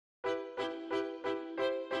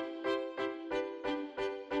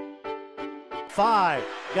5.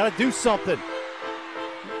 Got to do something.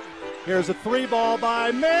 Here's a 3-ball by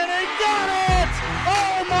Manning. Got it!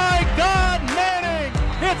 Oh my God, Manning!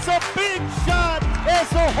 It's a big shot as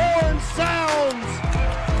the horn sounds.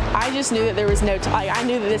 I just knew that there was no I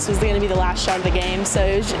knew that this was going to be the last shot of the game, so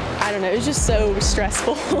it was I don't know, it was just so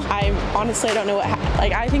stressful. I honestly don't know what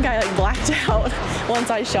I think I blacked out once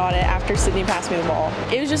I shot it after Sydney passed me the ball.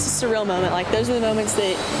 It was just a surreal moment. Like, those are the moments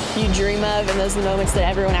that you dream of, and those are the moments that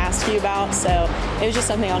everyone asks you about, so it was just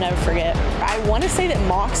something I'll never forget. I want to say that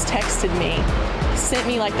Mox texted me, sent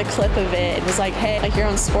me like the clip of it. It was like, hey, like, you're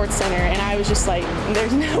on SportsCenter, and I was just like,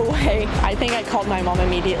 there's no way. I think I called my mom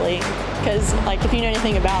immediately, because like, if you know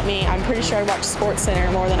anything about me, I'm pretty sure I watched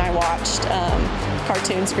SportsCenter more than I watched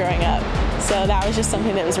cartoons growing up. So that was just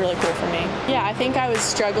something that was really cool for me. Yeah, I think I was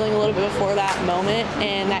struggling a little bit before that moment,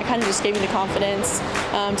 and that kind of just gave me the confidence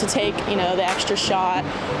to take, the extra shot,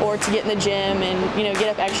 or to get in the gym and, get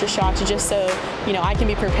up extra shots, just so, I can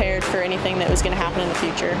be prepared for anything that was going to happen in the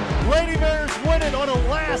future. Lady Bears win it on a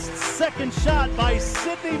last-second shot by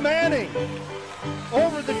Sydney Manning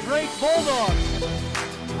over the Drake Bulldogs.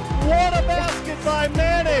 What a basket by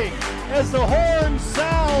Manning as the horn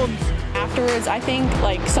sounds. Afterwards, I think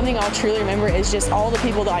something I'll truly remember is just all the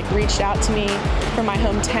people that reached out to me from my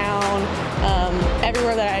hometown,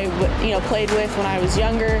 everywhere that I played with when I was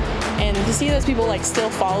younger, and to see those people still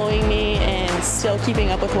following me and still keeping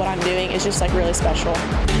up with what I'm doing is just really special.